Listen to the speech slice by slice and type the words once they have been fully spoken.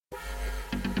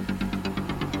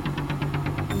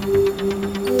Good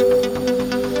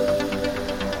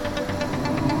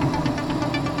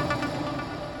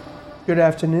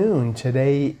afternoon.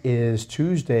 Today is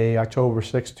Tuesday, October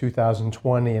 6,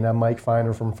 2020, and I'm Mike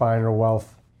Feiner from Feiner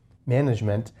Wealth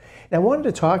Management. And I wanted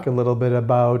to talk a little bit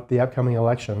about the upcoming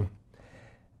election.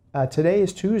 Today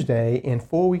is Tuesday, and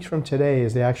 4 weeks from today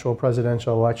is the actual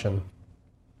presidential election.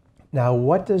 Now,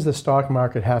 what does the stock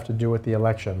market have to do with the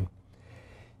election?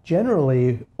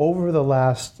 Generally, over the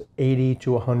last 80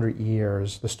 to 100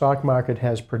 years, the stock market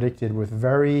has predicted with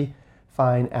very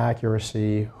fine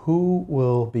accuracy who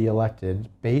will be elected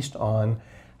based on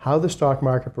how the stock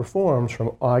market performs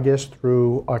from August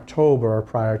through October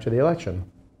prior to the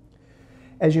election.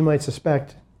 As you might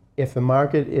suspect, if the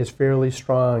market is fairly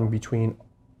strong between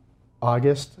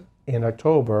August and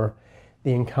October,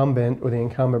 the incumbent or the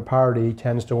incumbent party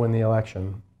tends to win the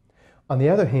election. On the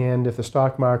other hand, if the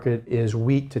stock market is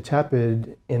weak to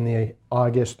tepid in the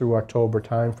August through October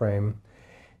timeframe,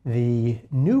 the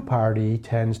new party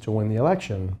tends to win the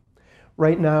election.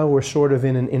 Right now, we're sort of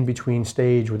in an in-between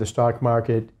stage where the stock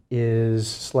market is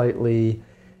slightly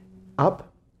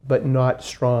up, but not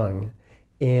strong.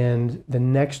 And the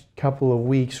next couple of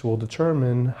weeks will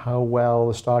determine how well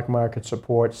the stock market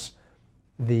supports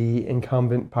the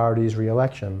incumbent party's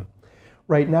reelection.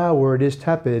 Right now, where it is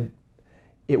tepid,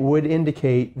 it would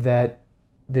indicate that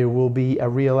there will be a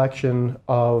re-election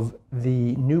of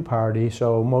the new party,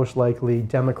 so most likely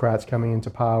Democrats coming into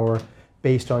power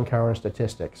based on current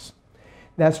statistics.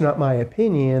 That's not my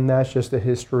opinion, that's just the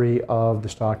history of the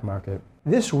stock market.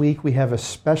 This week we have a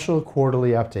special quarterly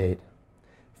update.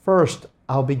 First,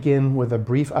 I'll begin with a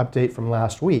brief update from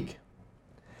last week.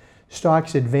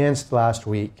 Stocks advanced last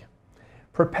week,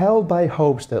 propelled by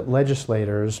hopes that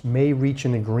legislators may reach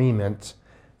an agreement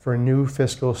for a new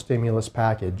fiscal stimulus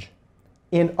package,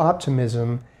 and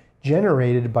optimism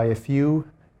generated by a few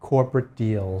corporate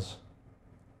deals,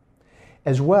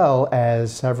 as well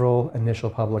as several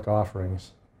initial public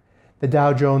offerings. The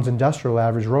Dow Jones Industrial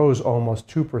Average rose almost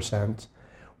 2%,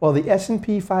 while the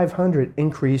S&P 500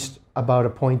 increased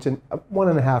about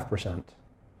 1.5%.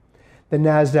 The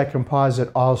NASDAQ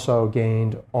Composite also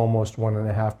gained almost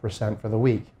 1.5% for the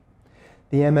week.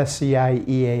 The MSCI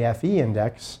EAFE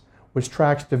Index, which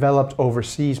tracks developed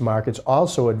overseas markets,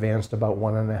 also advanced about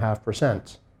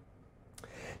 1.5%.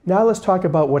 Now let's talk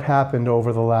about what happened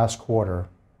over the last quarter.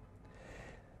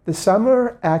 The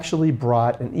summer actually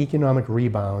brought an economic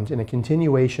rebound and a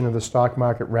continuation of the stock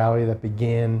market rally that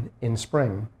began in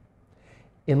spring.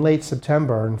 In late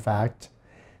September, in fact,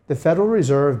 the Federal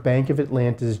Reserve Bank of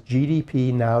Atlanta's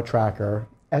GDP Now tracker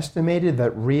estimated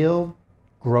that real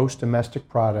gross domestic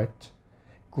product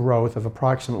growth of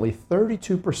approximately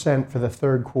 32% for the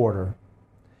third quarter.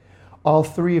 All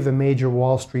three of the major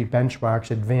Wall Street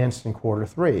benchmarks advanced in quarter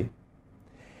three.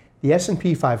 The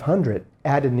S&P 500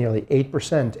 added nearly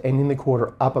 8%, ending the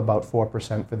quarter up about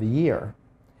 4% for the year.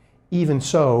 Even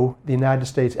so, the United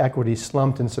States equities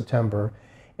slumped in September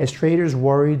as traders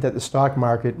worried that the stock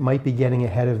market might be getting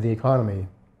ahead of the economy.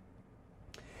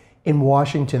 In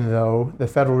Washington, though, the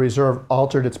Federal Reserve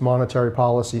altered its monetary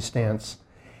policy stance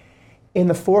in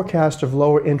the forecast of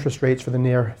lower interest rates for the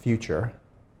near future.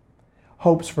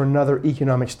 Hopes for another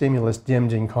economic stimulus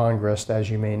dimmed in Congress, as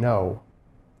you may know.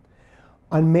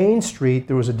 On Main Street,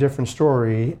 there was a different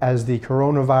story as the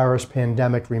coronavirus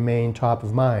pandemic remained top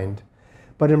of mind,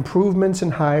 but improvements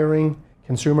in hiring,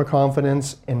 consumer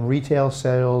confidence, and retail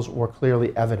sales were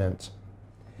clearly evident.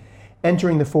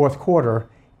 Entering the fourth quarter,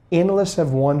 analysts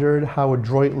have wondered how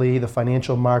adroitly the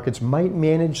financial markets might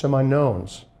manage some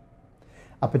unknowns.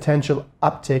 A potential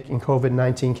uptick in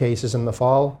COVID-19 cases in the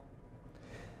fall,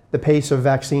 the pace of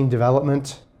vaccine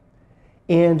development,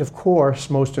 and of course,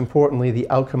 most importantly, the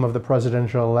outcome of the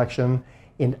presidential election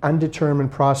and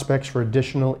undetermined prospects for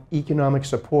additional economic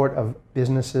support of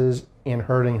businesses and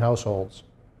hurting households.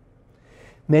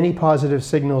 Many positive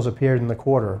signals appeared in the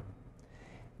quarter.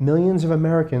 Millions of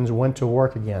Americans went to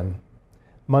work again.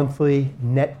 Monthly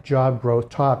net job growth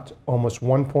topped almost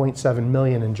 1.7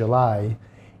 million in July,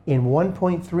 and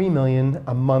 1.3 million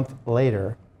a month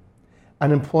later.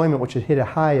 Unemployment, which had hit a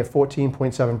high of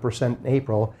 14.7% in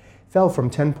April, fell from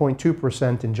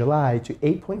 10.2% in July to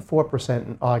 8.4%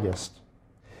 in August.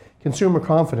 Consumer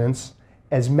confidence,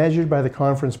 as measured by the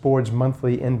Conference Board's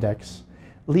monthly index,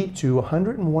 leaped to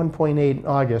 101.8 in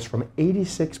August from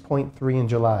 86.3 in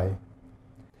July.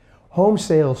 Home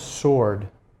sales soared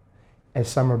as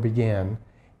summer began,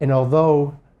 and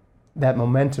although that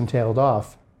momentum tailed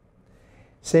off,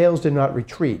 sales did not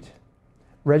retreat.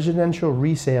 Residential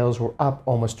resales were up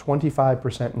almost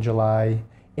 25% in July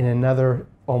and another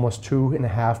almost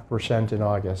 2.5% in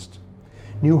August.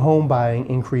 New home buying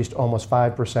increased almost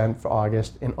 5% for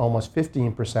August and almost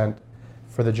 15%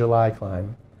 for the July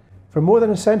climb. For more than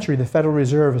a century, the Federal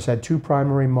Reserve has had two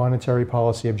primary monetary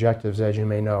policy objectives, as you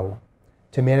may know: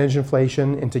 to manage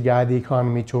inflation and to guide the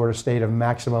economy toward a state of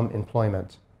maximum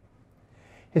employment.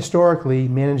 Historically,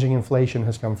 managing inflation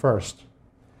has come first.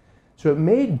 So it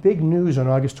made big news on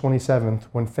August 27th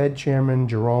when Fed Chairman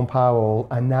Jerome Powell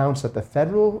announced that the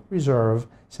Federal Reserve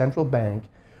Central Bank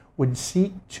would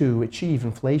seek to achieve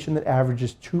inflation that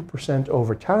averages 2%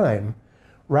 over time,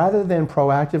 rather than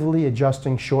proactively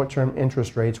adjusting short-term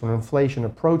interest rates when inflation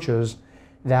approaches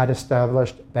that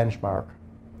established benchmark.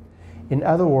 In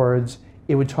other words,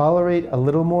 it would tolerate a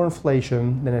little more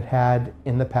inflation than it had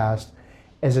in the past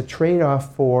as a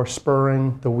trade-off for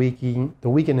spurring the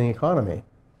weakening economy.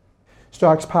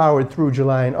 Stocks powered through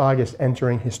July and August,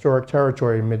 entering historic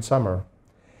territory in midsummer.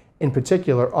 In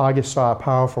particular, August saw a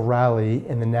powerful rally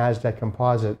in the NASDAQ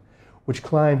Composite, which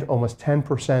climbed almost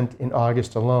 10% in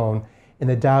August alone, and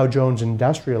the Dow Jones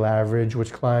Industrial Average,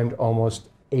 which climbed almost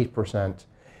 8%,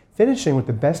 finishing with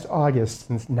the best August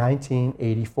since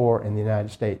 1984 in the United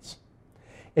States.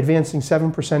 Advancing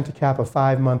 7% to cap a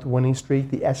 5-month winning streak,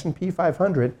 the S&P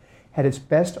 500 had its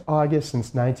best August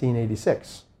since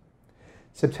 1986.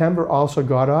 September also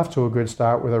got off to a good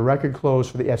start with a record close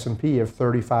for the S&P of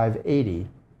 3580.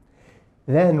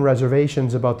 Then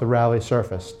reservations about the rally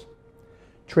surfaced.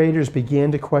 Traders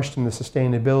began to question the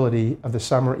sustainability of the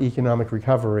summer economic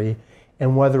recovery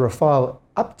and whether a fall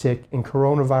uptick in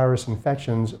coronavirus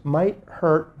infections might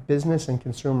hurt business and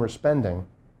consumer spending.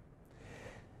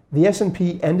 The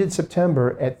S&P ended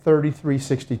September at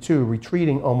 3362,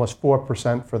 retreating almost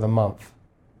 4% for the month.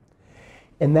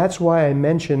 And that's why I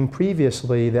mentioned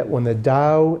previously that when the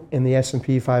Dow and the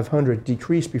S&P 500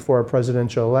 decrease before a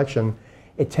presidential election,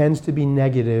 it tends to be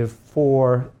negative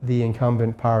for the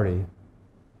incumbent party.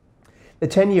 The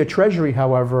 10-year Treasury,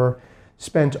 however,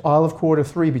 spent all of quarter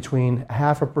three between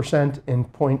 0.5%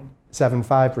 and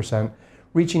 0.75%,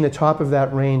 reaching the top of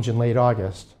that range in late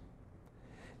August.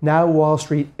 Now Wall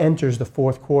Street enters the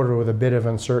fourth quarter with a bit of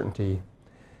uncertainty.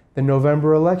 The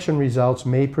November election results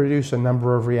may produce a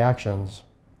number of reactions.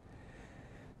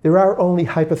 There are only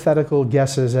hypothetical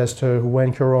guesses as to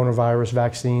when coronavirus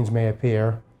vaccines may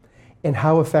appear and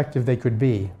how effective they could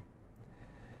be.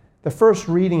 The first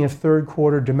reading of third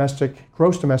quarter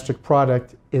gross domestic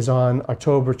product is on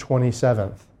October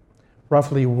 27th,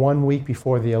 roughly 1 week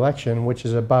before the election, which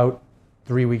is about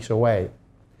 3 weeks away.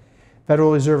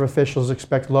 Federal Reserve officials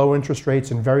expect low interest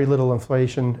rates and very little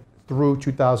inflation through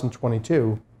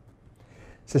 2022.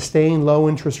 Sustained low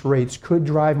interest rates could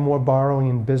drive more borrowing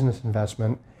and business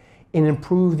investment and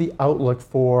improve the outlook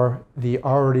for the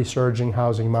already surging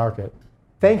housing market.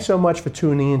 Thanks so much for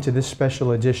tuning into this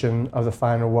special edition of the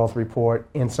Final Wealth Report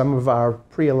and some of our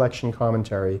pre-election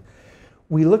commentary.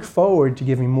 We look forward to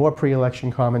giving more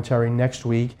pre-election commentary next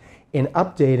week and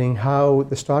updating how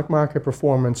the stock market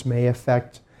performance may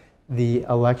affect the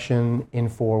election in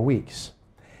 4 weeks.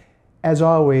 As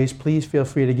always, please feel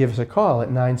free to give us a call at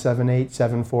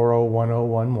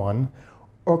 978-740-1011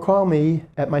 or call me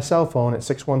at my cell phone at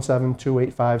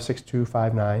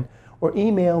 617-285-6259 or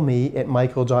email me at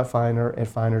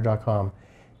michael.feiner@feiner.com.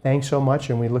 Thanks so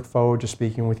much, and we look forward to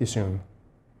speaking with you soon.